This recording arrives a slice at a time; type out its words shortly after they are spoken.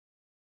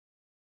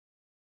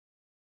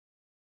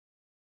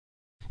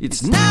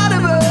It's not a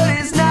bird,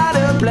 it's not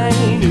a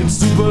plane,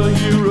 it's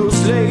Superhero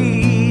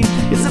Slate.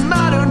 It's a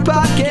modern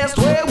podcast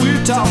where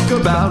we talk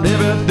about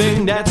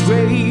everything that's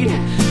great,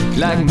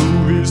 like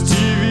movies,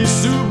 TV,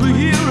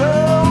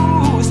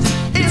 superheroes.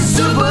 It's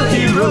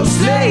Superhero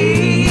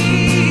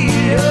Slate.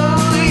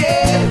 Oh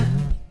yeah.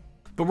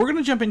 But we're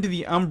gonna jump into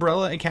the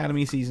Umbrella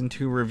Academy Season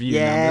 2 review.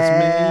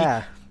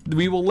 Yeah.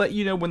 We will let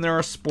you know when there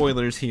are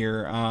spoilers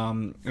here,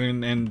 so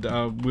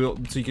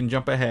you can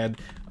jump ahead.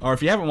 Or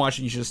if you haven't watched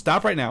it, you should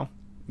stop right now.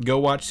 Go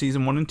watch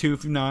Season 1 and 2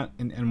 if you've not,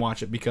 and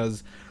watch it,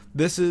 because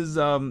this is,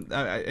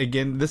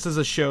 this is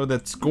a show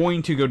that's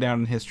going to go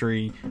down in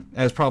history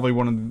as probably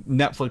one of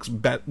Netflix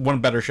one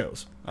of better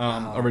shows,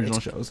 original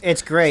shows.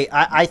 It's great.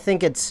 I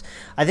think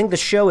the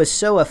show is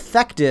so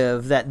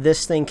effective that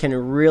this thing can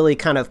really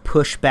kind of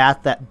push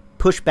back that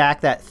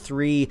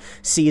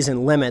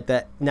 3-season limit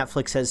that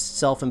Netflix has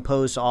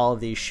self-imposed to all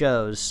of these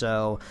shows.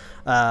 So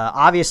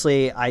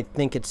obviously, I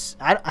think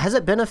has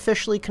it been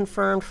officially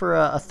confirmed for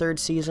a third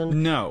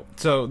season? No.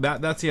 So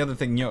that's the other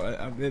thing.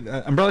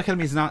 Umbrella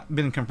Academy has not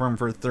been confirmed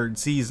for a third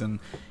season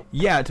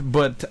yet,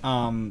 but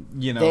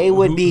they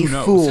would be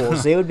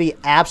fools. They would be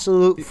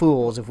absolute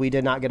fools if we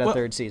did not get a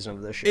third season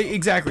of this show.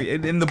 Exactly.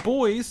 And The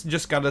Boys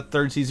just got a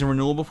third season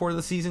renewal before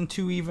the season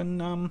 2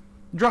 even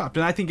dropped,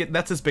 and I think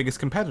that's its biggest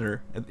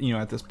competitor,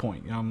 at this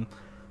point.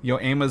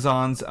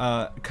 Amazon's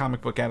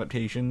comic book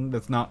adaptation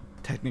that's not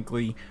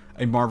technically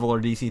a Marvel or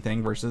DC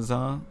thing versus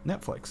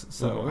Netflix.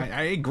 So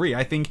I agree.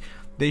 I think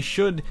they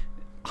should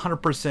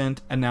 100%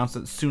 announce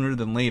it sooner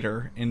than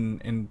later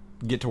and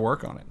get to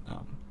work on it.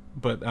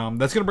 But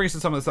that's going to bring us to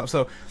some of the stuff.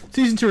 So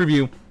season 2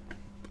 review.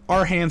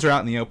 Our hands are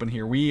out in the open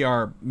here. We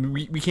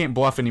can't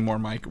bluff anymore,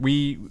 Mike.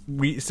 We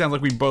sound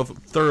like we both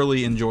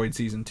thoroughly enjoyed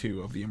season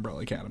 2 of the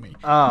Umbrella Academy.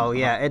 Oh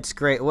yeah, it's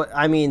great.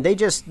 I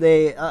just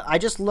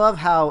love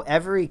how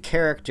every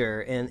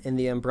character in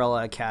the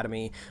Umbrella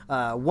Academy,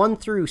 1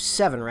 through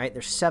 7, right?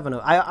 There's 7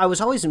 of. I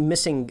was always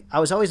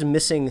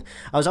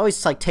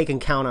like taking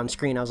count on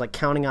screen. I was like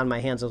counting on my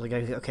hands. I was like,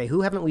 okay,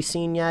 who haven't we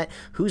seen yet?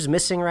 Who's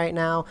missing right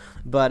now?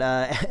 But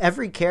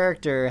every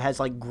character has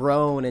like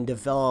grown and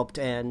developed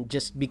and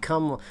just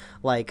become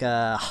like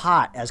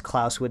hot, as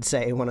Klaus would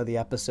say in one of the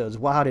episodes.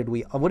 Wow,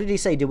 what did he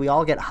say? Did we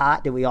all get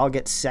hot? Did we all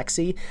get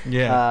sexy?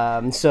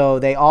 Yeah. So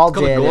they all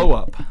did. Glow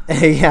up.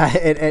 Yeah,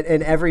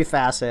 in every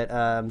facet.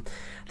 I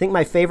think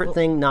my favorite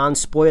thing,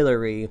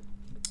 non-spoilery,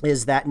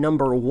 is that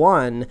number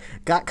 1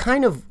 got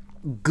kind of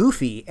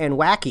goofy and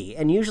wacky,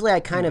 and usually I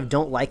kind of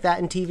don't like that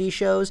in TV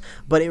shows,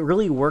 but it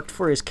really worked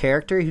for his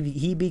character.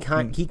 He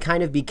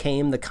kind of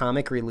became the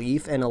comic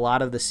relief in a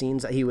lot of the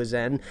scenes that he was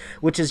in,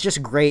 which is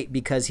just great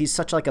because he's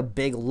such like a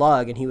big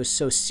lug, and he was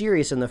so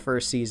serious in the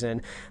first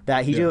season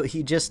that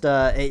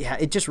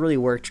it just really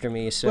worked for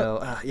me. So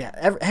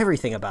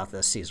everything about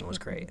this season was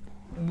great.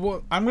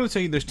 Well, I'm going to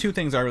tell you there's 2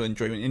 things I really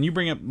enjoy, and you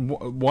bring up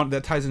one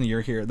that ties into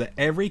your here, that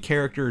every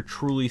character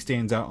truly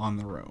stands out on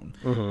their own.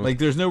 Mm-hmm. Like,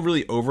 there's no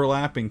really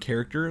overlap in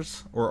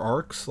characters or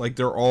arcs. Like,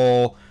 they're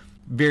all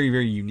very,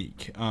 very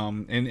unique.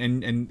 And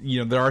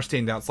there are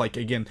standouts. Like,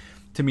 again,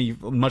 to me,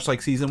 much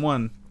like season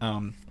 1,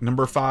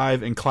 number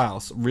 5 and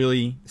Klaus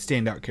really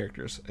standout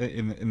characters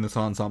in this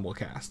ensemble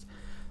cast.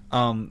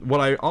 What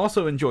I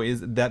also enjoy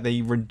is that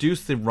they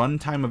reduce the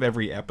runtime of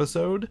every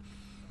episode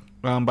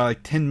by like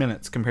 10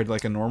 minutes compared to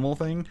like a normal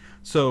thing.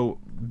 So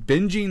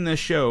binging this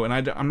show, and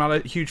I'm not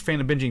a huge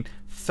fan of binging,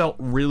 felt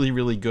really,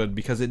 really good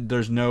because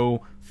there's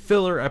no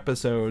filler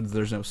episodes,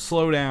 there's no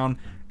slowdown.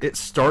 It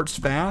starts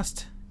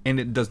fast and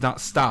it does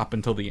not stop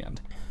until the end.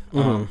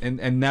 Mm-hmm.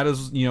 And that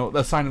is,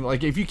 a sign of,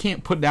 like, if you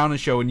can't put down a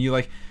show and you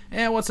like,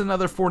 what's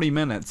another 40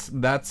 minutes?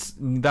 That's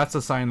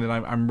a sign that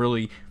I'm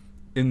really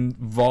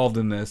involved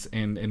in this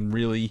and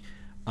really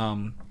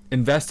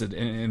invested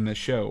in this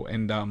show.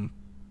 And I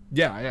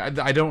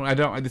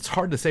don't. It's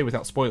hard to say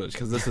without spoilers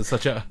because this is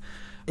such a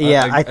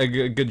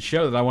good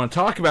show that I want to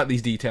talk about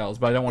these details,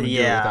 but I don't want to do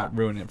it without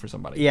ruining it for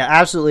somebody. Yeah,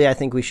 absolutely. I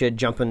think we should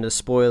jump into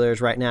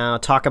spoilers right now.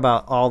 Talk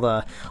about all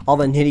the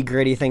nitty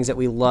gritty things that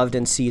we loved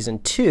in season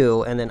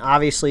 2, and then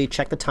obviously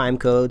check the time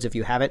codes if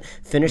you haven't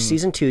finished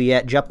season 2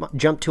 yet.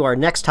 Jump to our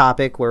next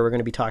topic where we're going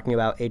to be talking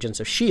about Agents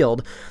of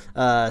S.H.I.E.L.D.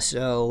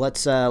 So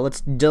let's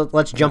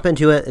jump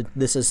into it.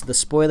 This is the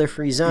spoiler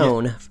free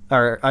zone,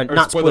 or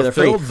not spoiler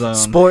free,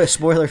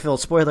 spoiler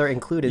filled, spoiler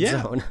included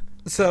zone.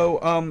 So,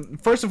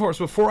 first and foremost,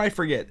 before I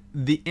forget,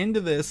 the end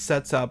of this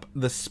sets up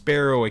the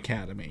Sparrow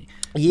Academy.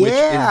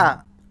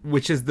 Yeah.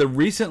 Which is the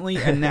recently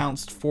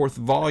announced 4th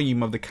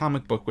volume of the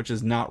comic book, which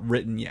is not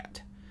written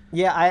yet.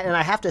 Yeah, and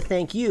I have to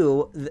thank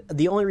you.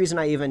 The only reason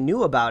I even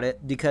knew about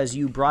it, because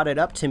you brought it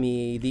up to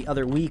me the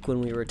other week when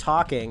we were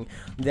talking,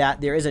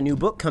 that there is a new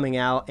book coming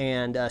out,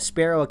 and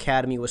Sparrow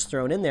Academy was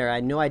thrown in there. I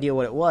had no idea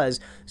what it was.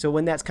 So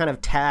when that's kind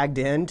of tagged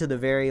into the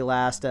very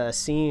last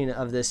scene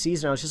of this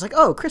season, I was just like,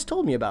 oh, Chris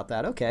told me about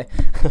that. Okay.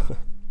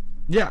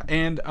 Yeah,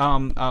 and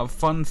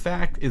fun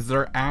fact is there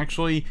are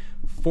actually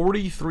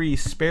 43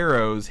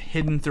 sparrows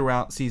hidden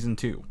throughout season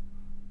 2.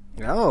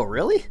 Oh,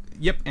 really?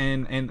 Yep,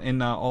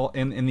 and all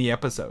in the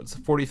episodes,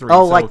 43.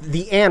 Oh, so, like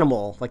the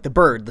animal, like the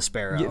bird, the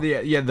sparrow.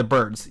 yeah, the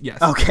birds.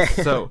 Yes. Okay.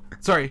 So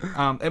sorry.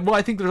 Well,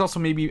 I think there's also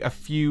maybe a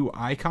few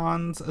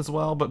icons as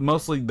well, but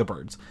mostly the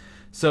birds.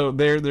 So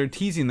they're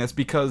teasing this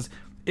because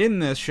in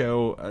this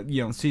show,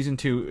 season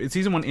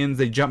 1 ends.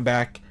 They jump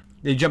back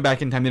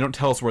in time. They don't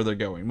tell us where they're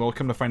going. We'll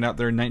come to find out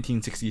they're in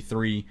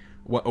 1963,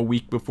 a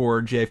week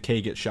before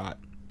JFK gets shot,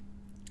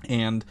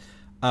 and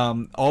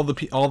all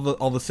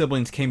the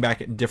siblings came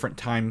back at different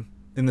time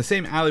in the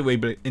same alleyway,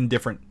 but in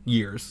different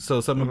years.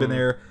 So some have been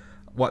there,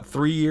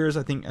 3 years?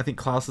 I think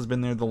Klaus has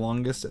been there the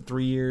longest at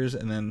 3 years,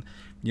 and then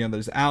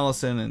there's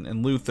Allison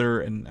and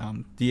Luther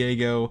and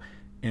Diego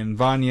and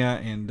Vanya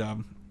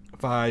and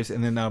Fives,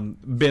 and then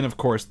Ben, of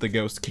course, the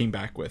ghost, came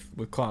back with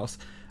Klaus.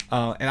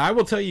 And I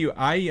will tell you,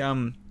 I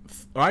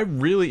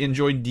really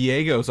enjoyed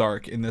Diego's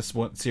arc in this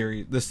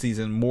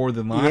season more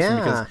than last one,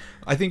 because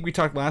I think we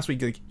talked last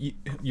week. Like,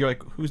 you're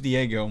like, who's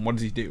Diego and what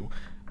does he do?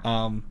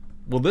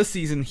 Well, this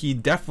season he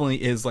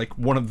definitely is like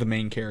one of the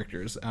main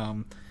characters.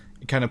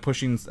 Kind of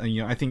pushing.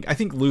 I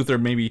think Luther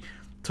maybe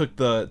took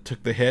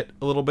the hit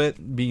a little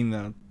bit, being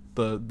the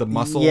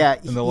muscle. Yeah,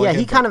 and the leg,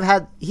 he kind of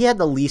had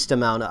the least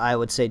amount, I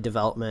would say,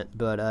 development.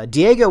 But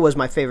Diego was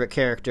my favorite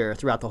character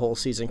throughout the whole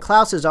season.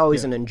 Klaus is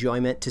always an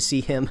enjoyment to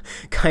see him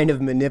kind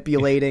of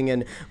manipulating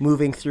and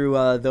moving through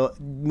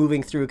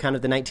kind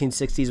of the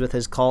 1960s with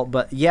his cult.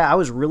 But yeah, I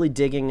was really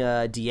digging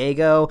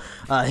Diego.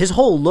 His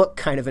whole look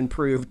kind of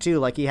improved too.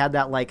 Like, he had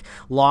that like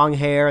long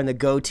hair and the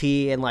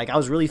goatee, and like I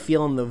was really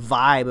feeling the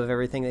vibe of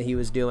everything that he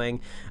was doing.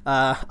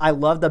 I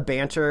love the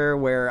banter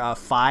where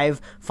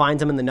Five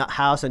finds him in the nut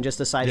house and just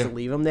decides to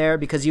leave him there,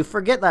 because you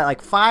forget that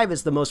like Five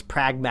is the most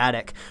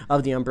pragmatic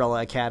of the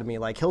Umbrella Academy.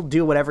 Like, he'll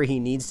do whatever he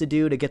needs to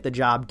do to get the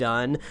job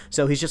done.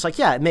 So he's just like,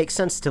 yeah, it makes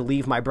sense to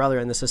leave my brother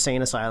in this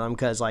insane asylum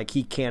because like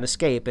he can't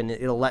escape, and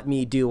it'll let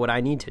me do what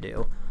I need to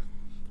do.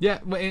 Yeah,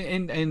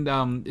 and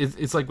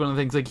it's like one of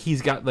the things, like,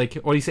 he's got, like,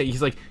 what do you say?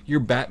 He's like,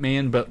 you're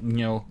Batman, but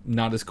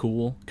not as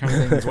cool kind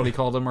of thing. Is what he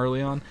called him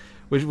early on,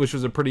 which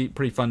was a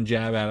pretty fun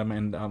jab at him.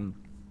 And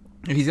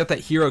he's got that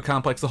hero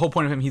complex. The whole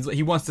point of him,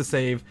 he wants to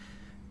save.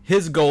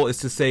 His goal is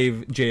to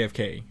save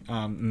JFK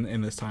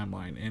in this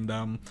timeline,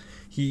 and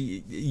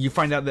you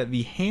find out that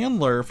the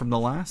handler from the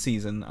last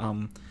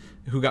season,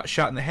 who got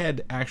shot in the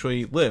head,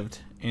 actually lived,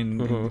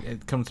 and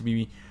it comes to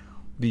be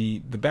the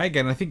bad guy.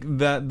 And I think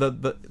that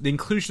the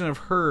inclusion of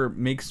her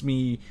makes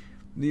me,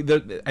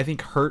 I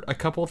think, hurt a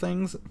couple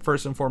things.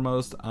 First and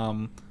foremost,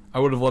 I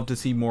would have loved to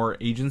see more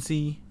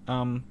agency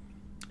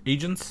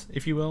agents,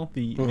 if you will,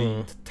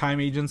 the time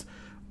agents,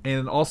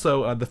 and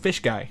also the fish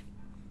guy.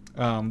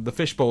 The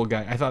fishbowl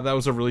guy. I thought that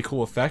was a really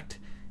cool effect,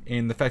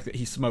 and the fact that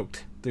he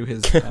smoked through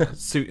his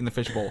suit in the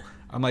fishbowl.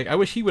 I'm like, I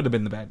wish he would have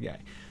been the bad guy.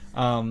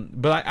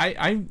 But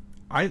I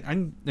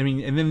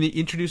mean, and then the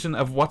introduction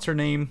of what's her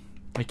name?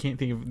 I can't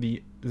think of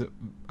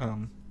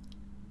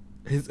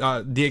his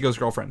Diego's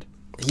girlfriend.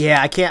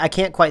 Yeah, I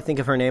can't quite think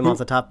of her name off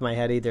the top of my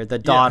head either. The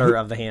daughter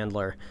of the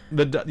handler.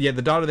 The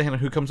daughter of the handler,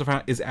 who comes to find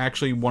out is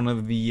actually one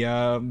of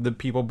the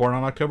people born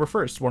on October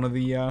 1st. One of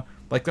the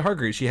like the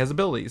Hargreaves. She has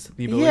abilities,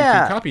 the ability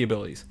to copy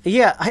abilities.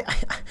 Yeah,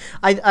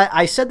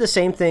 I said the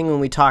same thing when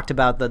we talked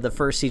about the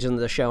first season of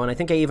the show, and I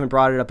think I even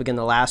brought it up again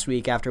the last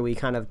week after we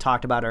kind of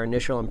talked about our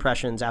initial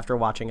impressions after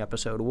watching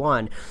episode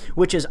 1,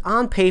 which is,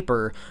 on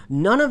paper,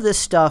 none of this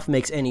stuff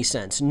makes any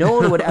sense. No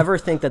one would ever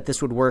think that this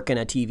would work in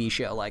a TV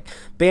show. Like,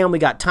 bam, we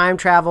got time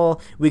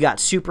travel, we got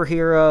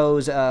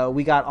superheroes,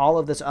 we got all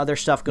of this other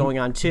stuff going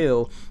on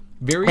too.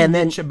 Very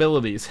niche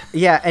abilities.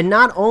 Yeah, and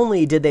not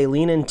only did they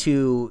lean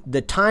into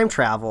the time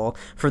travel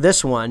for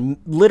this one,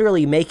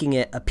 literally making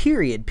it a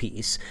period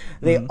piece,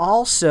 they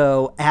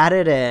also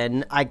added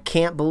in, I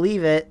can't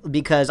believe it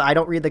because I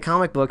don't read the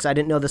comic books, I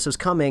didn't know this was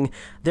coming,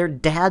 their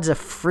dad's a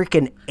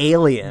freaking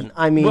alien.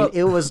 I mean,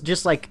 it was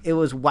just like, it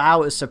was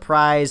wow, it was a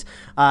surprise.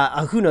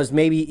 Who knows,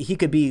 maybe he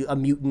could be a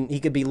mutant, he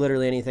could be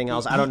literally anything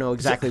else. I don't know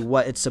exactly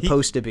what it's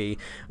supposed to be.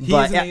 He's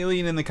an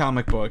alien in the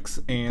comic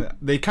books, and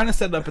they kind of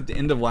set it up at the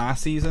end of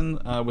last season,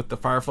 with the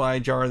Firefly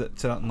jar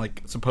that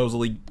like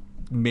supposedly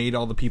made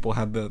all the people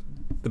have the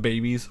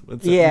babies.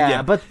 But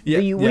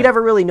we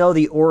never really know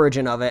the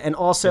origin of it. And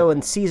also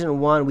in season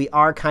 1, we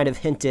are kind of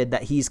hinted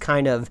that he's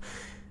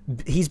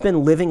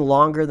been living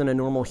longer than a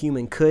normal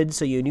human could,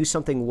 so you knew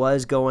something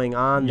was going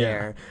on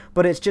there.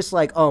 But it's just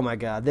like, oh my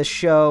god, this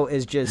show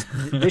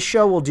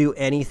will do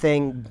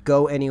anything,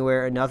 go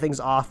anywhere, and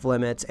nothing's off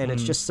limits, and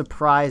it's just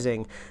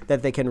surprising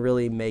that they can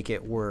really make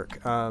it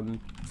work.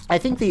 I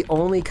think the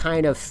only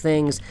kind of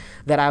things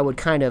that I would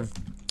kind of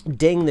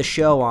ding the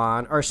show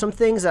on are some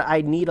things that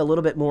I need a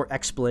little bit more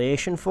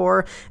explanation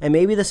for, and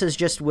maybe this is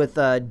just with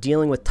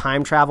dealing with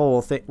time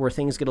travel where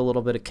things get a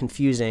little bit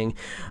confusing.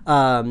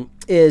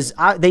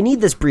 They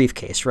need this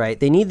briefcase, right?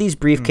 They need these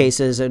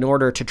briefcases in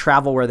order to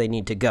travel where they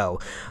need to go.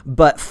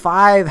 But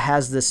Five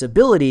has this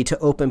ability to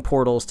open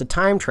portals to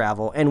time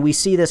travel, and we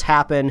see this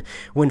happen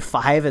when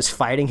Five is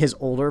fighting his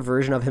older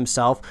version of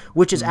himself,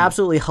 which is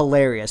absolutely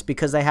hilarious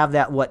because they have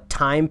that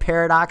time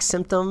paradox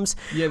symptoms.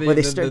 Yeah,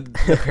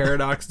 the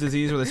paradox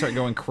disease, where they start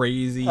going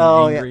crazy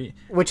Oh, and angry.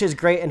 yeah. Which is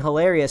great and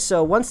hilarious.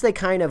 So once they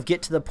kind of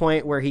get to the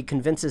point where he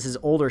convinces his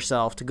older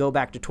self to go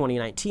back to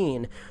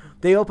 2019,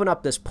 they open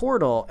up this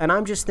portal, and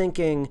I'm just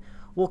thinking,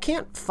 well,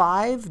 can't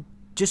 5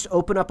 just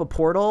open up a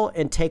portal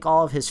and take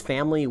all of his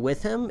family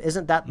with him?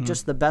 Isn't that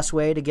just the best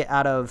way to get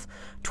out of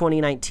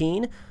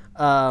 2019?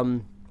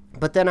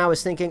 But then I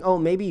was thinking, oh,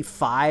 maybe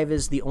 5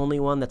 is the only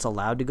one that's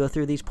allowed to go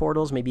through these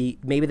portals. Maybe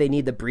they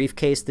need the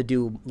briefcase to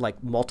do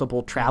like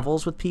multiple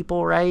travels with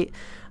people, right?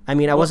 I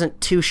mean, I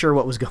wasn't too sure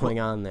what was going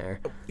on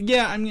there.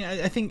 Yeah, I mean,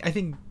 I think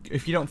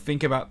if you don't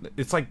think about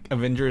it's like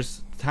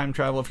Avengers time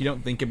travel. If you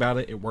don't think about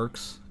it, it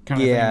works.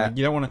 Kind of thing. Like,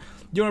 you don't want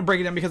to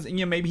break it down because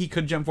maybe he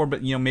could jump forward,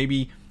 but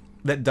maybe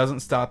that doesn't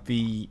stop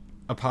the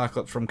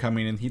apocalypse from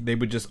coming, and they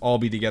would just all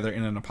be together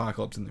in an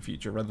apocalypse in the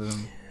future rather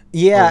than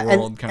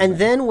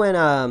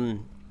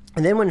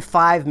And then when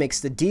 5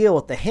 makes the deal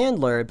with the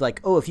handler, like,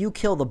 oh, if you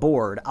kill the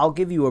board, I'll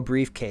give you a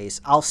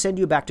briefcase. I'll send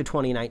you back to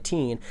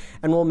 2019,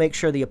 and we'll make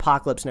sure the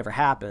apocalypse never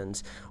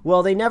happens.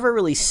 Well, they never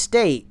really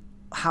state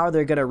how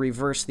they're going to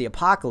reverse the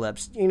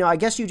apocalypse. I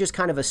guess you just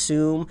kind of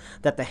assume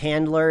that the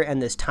handler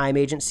and this time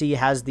agency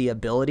has the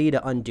ability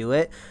to undo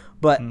it.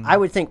 But I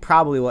would think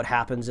probably what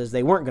happens is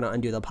they weren't going to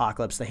undo the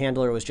apocalypse. The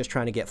handler was just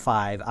trying to get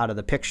 5 out of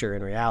the picture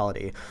in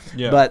reality.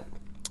 Yeah. But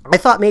I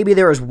thought maybe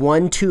there was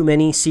one too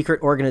many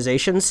secret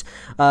organizations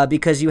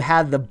because you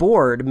had the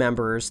board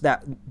members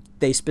that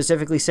they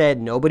specifically said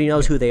nobody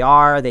knows who they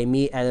are. They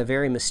meet at a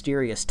very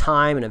mysterious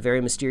time in a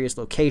very mysterious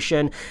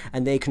location,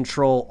 and they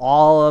control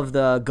all of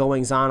the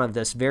goings-on of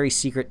this very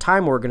secret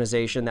time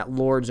organization that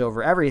lords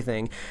over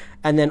everything.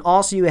 And then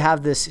also you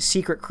have this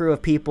secret crew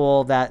of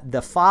people that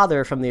the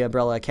father from the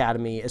Umbrella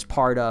Academy is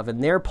part of,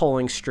 and they're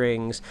pulling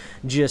strings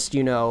just,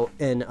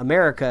 in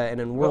America and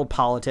in world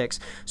politics.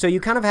 So you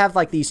kind of have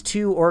like these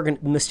two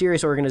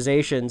mysterious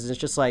organizations, and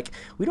it's just like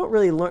we don't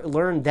really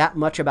learn that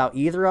much about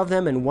either of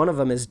them, and one of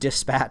them is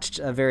dispatched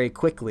very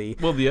quickly.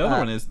 Well, the other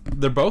one is,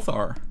 they both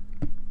are.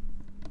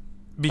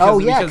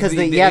 Because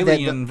the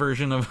alien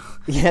version of...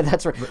 Yeah,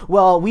 that's right.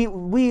 Well,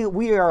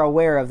 we are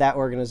aware of that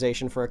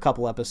organization for a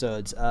couple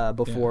episodes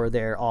before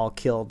they're all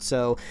killed.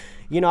 So,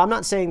 I'm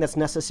not saying that's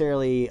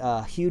necessarily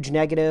a huge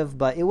negative,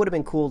 but it would have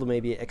been cool to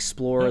maybe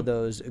explore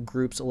those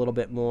groups a little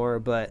bit more.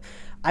 But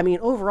I mean,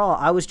 overall,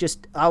 I was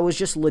just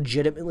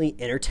legitimately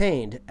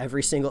entertained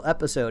every single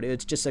episode.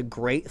 It's just a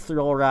great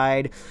thrill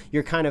ride.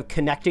 You're kind of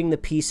connecting the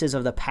pieces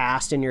of the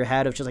past in your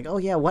head of just like, oh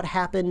yeah, what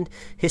happened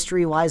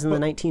history-wise in the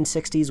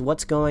 1960s?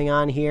 What's going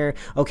on here?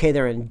 Okay,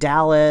 they're in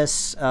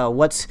Dallas.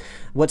 What's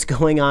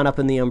going on up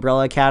in the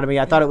Umbrella Academy?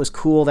 I thought it was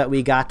cool that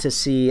we got to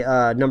see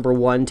number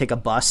 1 take a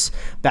bus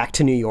back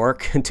to New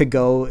York to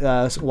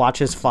go watch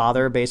his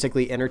father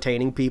basically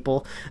entertaining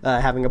people,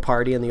 having a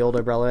party in the old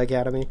Umbrella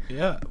Academy.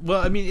 Yeah, well,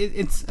 I mean,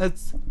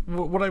 it's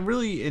what I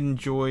really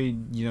enjoy,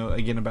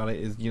 again about it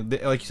is,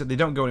 like you said, they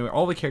don't go anywhere.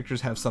 All the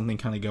characters have something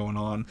kind of going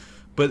on,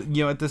 but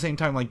at the same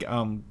time, like,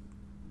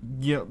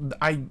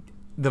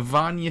 the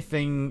Vanya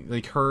thing,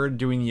 like her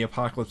doing the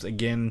apocalypse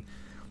again,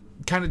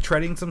 kind of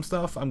treading some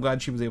stuff. I'm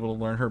glad she was able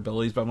to learn her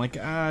abilities, but I'm like,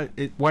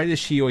 why does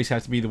she always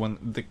have to be the one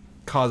that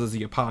causes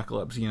the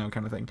apocalypse,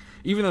 kind of thing?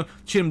 Even though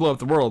she didn't blow up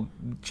the world,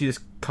 she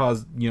just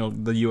caused,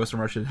 the U.S. and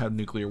Russia to have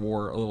nuclear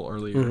war a little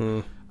earlier.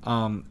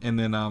 Mm-hmm. And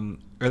then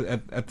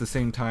at the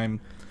same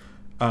time,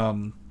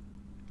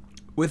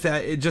 with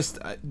that, it just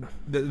it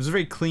was a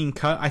very clean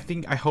cut.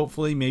 I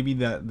hopefully maybe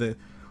that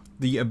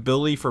the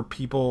ability for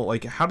people,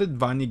 like, how did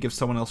Vanya give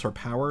someone else her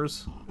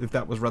powers if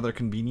that was rather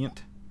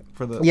convenient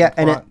for the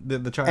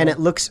the child? And it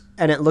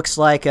looks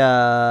like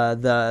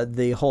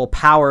the whole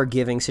power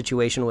giving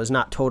situation was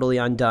not totally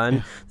undone.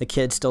 Yeah. The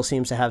kid still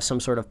seems to have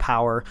some sort of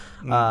power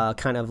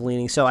kind of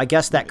leaning. So I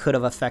guess that could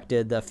have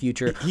affected the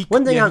future. He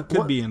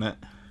could be in it.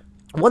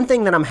 One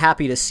thing that I'm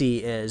happy to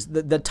see is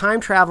the time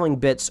traveling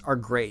bits are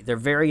great. They're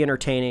very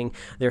entertaining.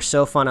 They're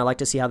so fun. I like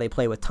to see how they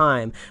play with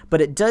time. But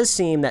it does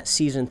seem that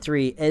season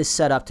 3 is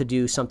set up to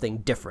do something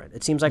different.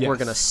 It seems like we're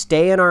going to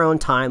stay in our own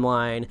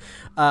timeline.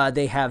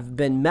 They have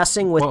been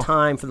messing with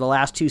time for the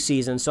last 2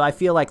 seasons. So I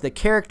feel like the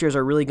characters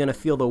are really going to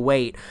feel the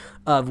weight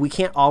of we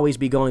can't always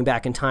be going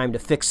back in time to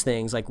fix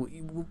things. Like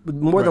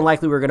more than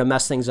likely we're going to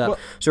mess things up.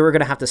 So we're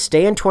going to have to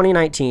stay in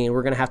 2019.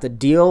 We're going to have to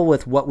deal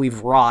with what we've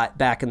wrought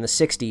back in the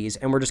 60s,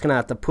 and we're just going to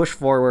have to push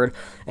forward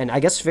and I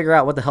guess figure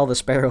out what the hell the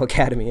Sparrow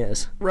Academy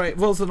is. Right.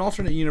 Well, it's an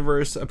alternate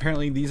universe.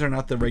 Apparently these are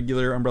not the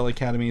regular Umbrella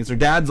Academies. Their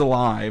dad's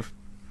alive.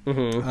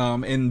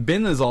 Mm-hmm. And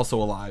Ben is also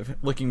alive,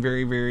 looking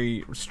very,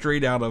 very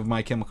straight out of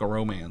My Chemical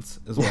Romance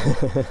as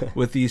well,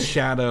 with these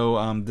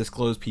shadow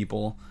disclosed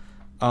people.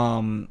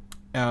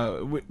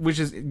 Which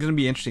is going to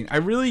be interesting. I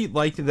really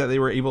liked that they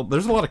were able...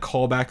 There's a lot of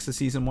callbacks to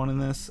season 1 in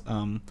this.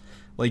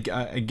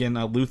 Again,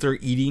 Luther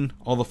eating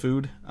all the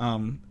food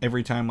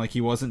every time. Like,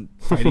 he wasn't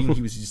fighting,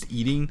 he was just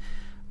eating.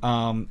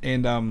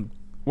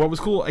 What was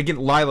cool... Again,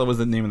 Lila was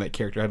the name of that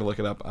character. I had to look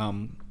it up.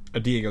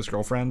 Diego's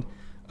girlfriend,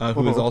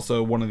 who is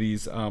also one of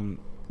these...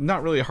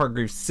 not really a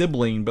Hargreaves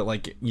sibling, but,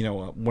 like,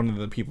 one of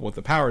the people with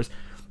the powers.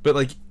 But,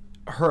 like,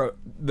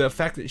 the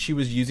fact that she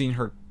was using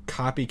her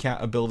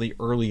copycat ability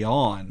early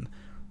on...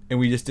 and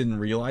we just didn't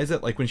realize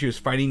it. Like when she was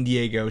fighting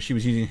Diego, she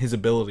was using his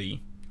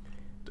ability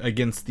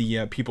against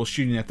the people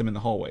shooting at them in the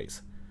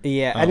hallways.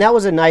 Yeah, and that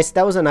was a nice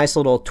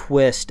little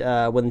twist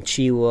when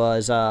she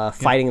was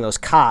fighting those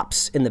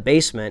cops in the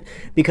basement.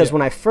 Because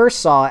when I first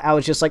saw it, I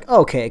was just like,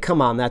 okay,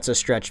 come on, that's a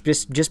stretch.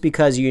 Just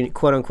because you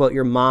quote unquote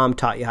your mom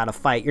taught you how to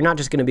fight, you're not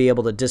just going to be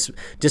able to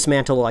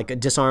dismantle like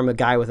disarm a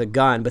guy with a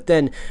gun. But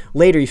then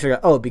later you figure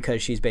out, oh,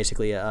 because she's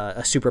basically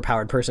a super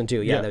powered person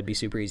too. Yeah, that would be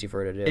super easy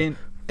for her to do.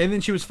 And then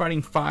she was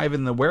fighting Five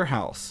in the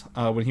warehouse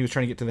when he was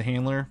trying to get to the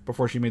handler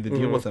before she made the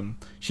deal with him.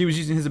 She was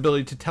using his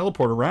ability to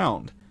teleport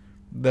around.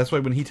 That's why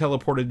when he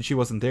teleported, she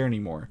wasn't there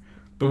anymore.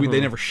 But they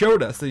never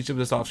showed us. They showed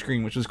us off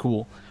screen, which was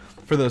cool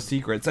for those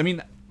secrets. I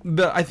mean,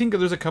 I think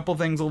there's a couple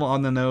things a little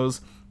on the nose.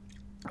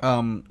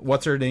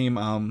 What's her name?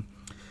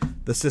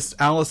 The sis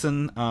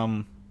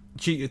Allison.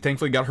 She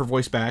thankfully got her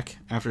voice back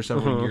after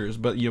several years.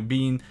 But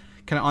being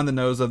kind of on the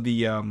nose of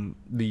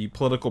the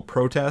political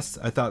protests,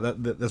 I thought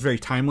that's very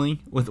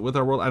timely with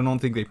our world. I don't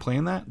think they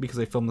planned that because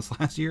they filmed this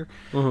last year.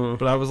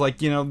 But I was like,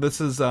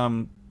 this is.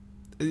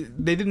 I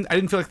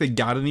didn't feel like they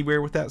got anywhere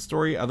with that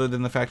story other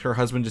than the fact her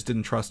husband just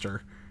didn't trust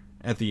her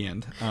at the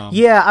end.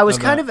 I was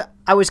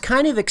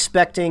kind of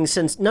expecting,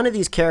 since none of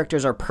these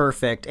characters are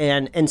perfect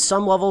and on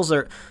some levels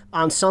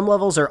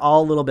they're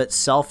all a little bit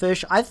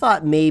selfish, I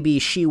thought maybe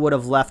she would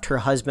have left her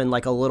husband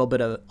like a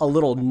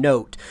little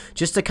note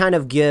just to kind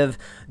of give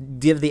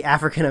the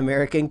African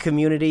American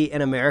community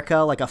in America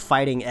like a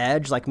fighting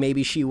edge. Like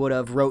maybe she would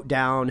have wrote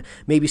down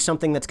maybe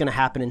something that's going to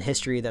happen in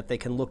history that they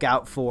can look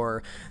out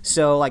for.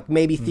 So like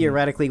maybe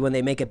theoretically when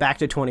they make it back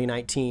to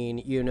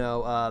 2019,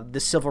 the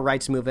civil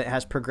rights movement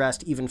has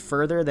progressed even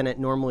further than it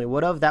normally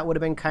would have. That would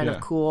have been kind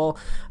of cool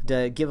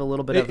to give a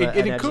little bit of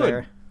an edge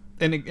there.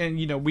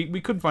 And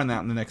we could find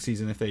that in the next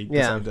season if they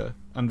decide to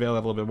unveil that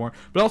a little bit more.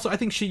 But also, I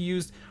think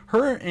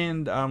her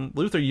and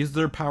Luther used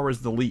their powers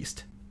the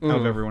least out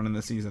of everyone in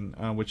the season,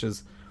 which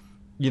is,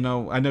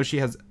 I know she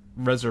has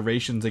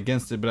reservations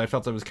against it, but I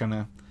felt it was kind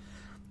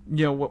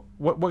of,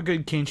 what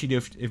good can she do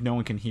if no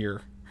one can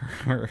hear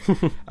her?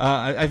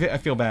 I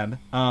feel bad.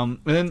 And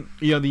then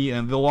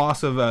the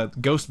loss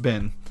of Ghost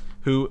Ben,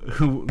 who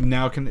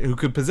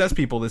could possess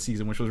people this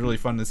season, which was really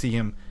fun to see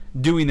him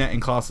doing that in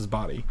Klaus's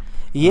body.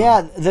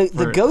 Yeah,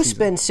 the Ghost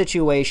Spin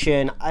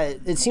situation,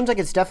 it seems like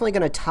it's definitely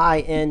going to tie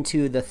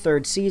into the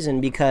third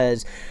season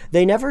because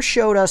they never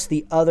showed us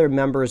the other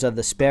members of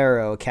the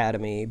Sparrow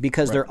Academy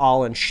because they're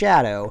all in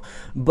shadow.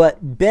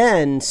 But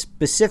Ben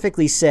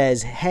specifically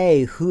says,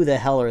 hey, who the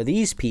hell are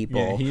these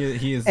people? Yeah,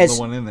 he is the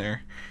one in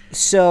there.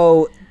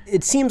 So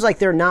it seems like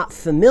they're not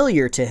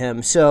familiar to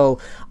him. So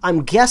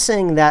I'm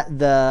guessing that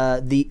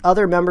the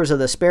other members of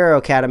the Sparrow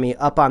Academy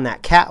up on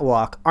that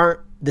catwalk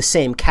aren't the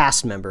same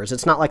cast members.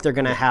 It's not like they're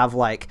going to have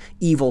like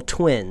evil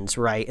twins,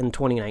 right, in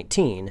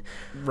 2019.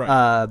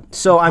 Right.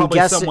 So I'm probably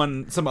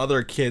guessing some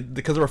other kid,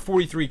 because there were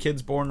 43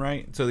 kids born,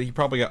 right? So he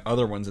probably got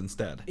other ones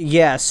instead.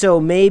 Yeah.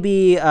 So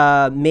maybe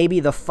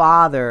the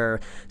father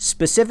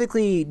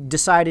specifically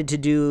decided to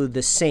do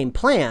the same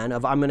plan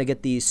of I'm going to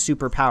get these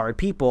super powered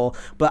people,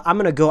 but I'm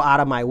going to go out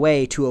of my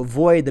way to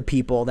avoid the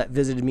people that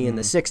visited me in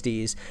the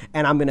 60s,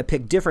 and I'm going to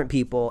pick different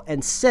people.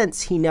 And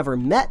since he never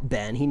met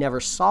Ben, he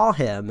never saw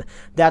him,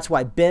 that's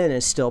why Ben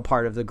is still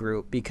part of the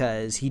group,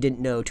 because he didn't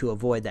know to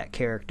avoid that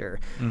character.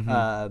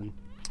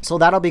 So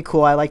that'll be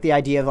cool. I like the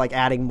idea of like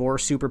adding more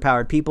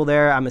superpowered people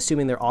there. I'm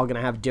assuming they're all going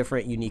to have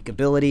different unique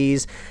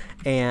abilities,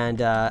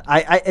 and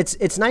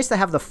it's nice to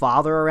have the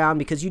father around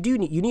because you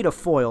need a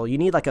foil. You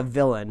need like a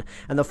villain,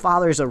 and the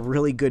father's a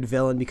really good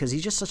villain because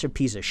he's just such a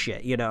piece of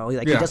shit. He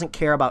doesn't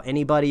care about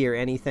anybody or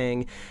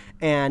anything,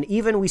 and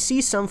even we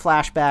see some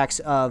flashbacks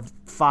of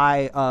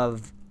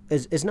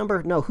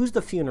who's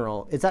the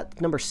funeral? Is that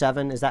number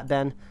 7? Is that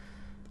Ben?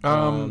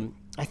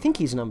 I think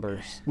he's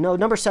number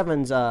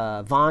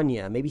 7's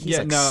Vanya. Maybe he's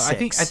 6. I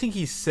think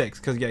he's 6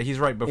 because he's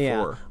right before.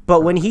 Yeah.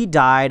 But when he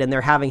died and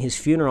they're having his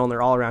funeral and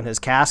they're all around his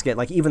casket,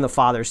 like even the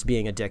father's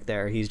being a dick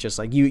there. He's just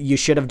like, you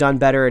should have done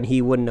better and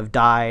he wouldn't have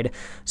died.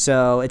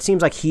 So it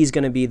seems like he's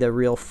going to be the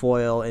real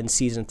foil in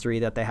season 3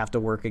 that they have to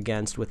work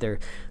against with their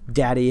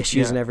daddy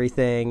issues and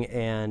everything.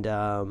 And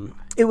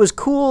it was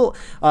cool.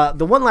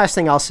 The one last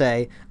thing I'll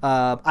say,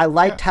 I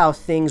liked how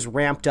things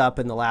ramped up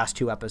in the last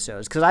 2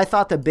 episodes because I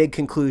thought the big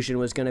conclusion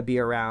was going to be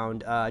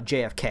around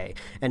JFK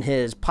and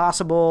his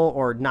possible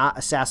or not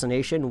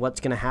assassination, what's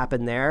going to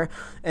happen there.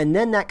 And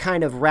then that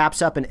kind of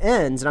wraps up and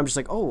ends, and I'm just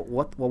like, oh,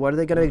 what are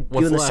they going to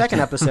do in the second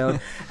episode?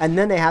 And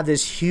then they have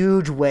this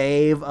huge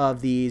wave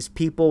of these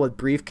people with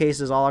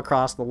briefcases all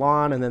across the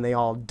lawn, and then they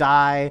all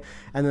die,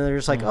 and then they're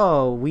just like,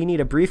 oh, we need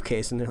a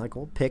briefcase, and they're like,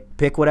 well,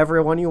 pick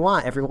whatever one you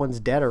want. Everyone's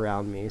dead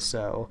around me.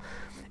 So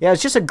yeah,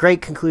 it's just a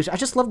great conclusion.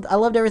 I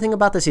loved everything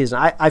about the season.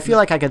 I feel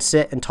like I could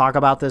sit and talk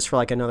about this for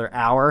like another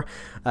hour.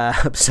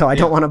 So I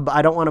don't want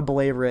to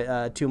belabor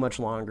it too much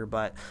longer.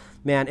 But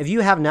man, if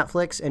you have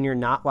Netflix and you're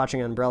not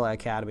watching Umbrella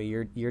Academy,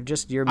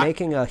 you're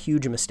making a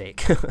huge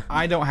mistake.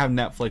 I don't have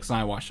Netflix and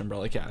I watched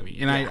Umbrella Academy,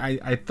 and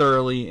I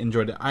thoroughly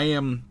enjoyed it. I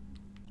am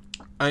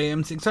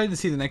excited to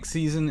see the next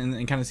season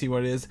and kind of see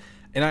what it is.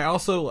 And I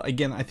also,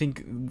 again, I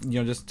think,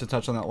 just to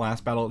touch on that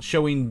last battle,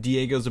 showing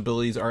Diego's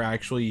abilities are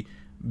actually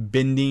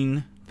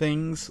bending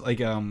things, like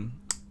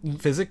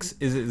physics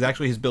is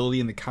actually his ability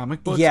in the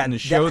comic books. Yeah, and to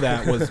show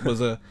that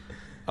was a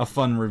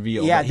fun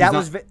reveal. Yeah,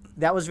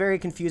 that was very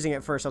confusing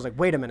at first. I was like,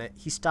 wait a minute,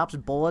 he stops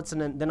bullets,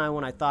 and then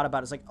when I thought about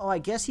it, it's like, oh, I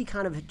guess he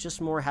kind of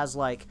just more has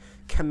like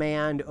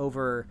command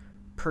over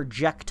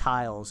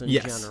projectiles in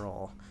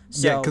general.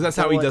 So yeah, because that's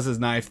how he does his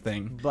knife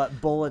thing. But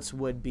bullets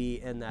would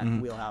be in that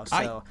wheelhouse.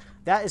 So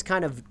that is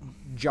kind of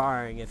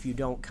jarring if you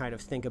don't kind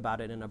of think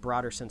about it in a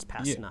broader sense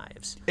past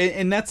knives.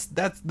 And that's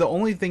the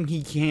only thing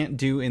he can't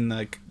do in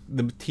the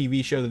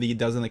TV show that he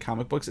does in the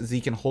comic books is he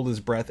can hold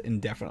his breath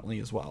indefinitely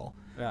as well.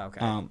 Oh,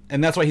 okay.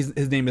 And that's why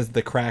his name is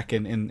the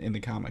Kraken in the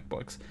comic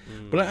books.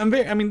 But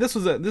this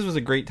was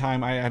a great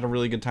time. I had a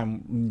really good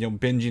time,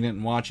 binging it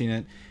and watching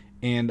it.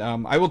 And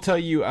I will tell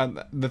you,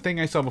 the thing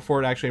I saw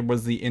before it actually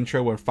was the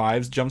intro where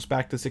Fives jumps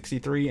back to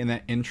 63, and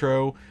that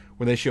intro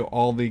where they show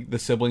all the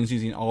siblings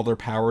using all their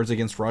powers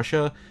against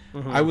Russia.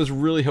 I was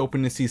really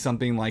hoping to see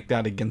something like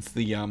that against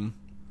the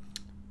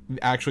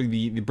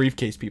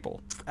briefcase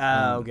people.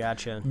 Oh,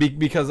 gotcha.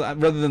 Because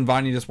rather than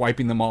Vanya just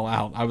wiping them all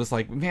out, I was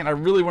like, man, I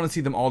really want to see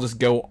them all just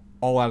go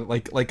all out,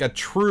 like a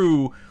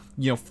true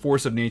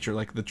force of nature,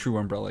 like the true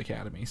Umbrella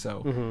Academy.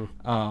 So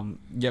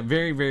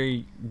very,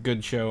 very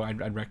good show.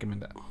 I'd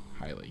recommend it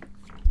highly.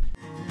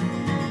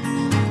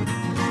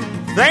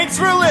 Thanks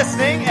for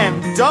listening,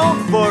 and don't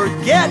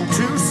forget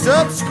to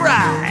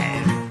subscribe.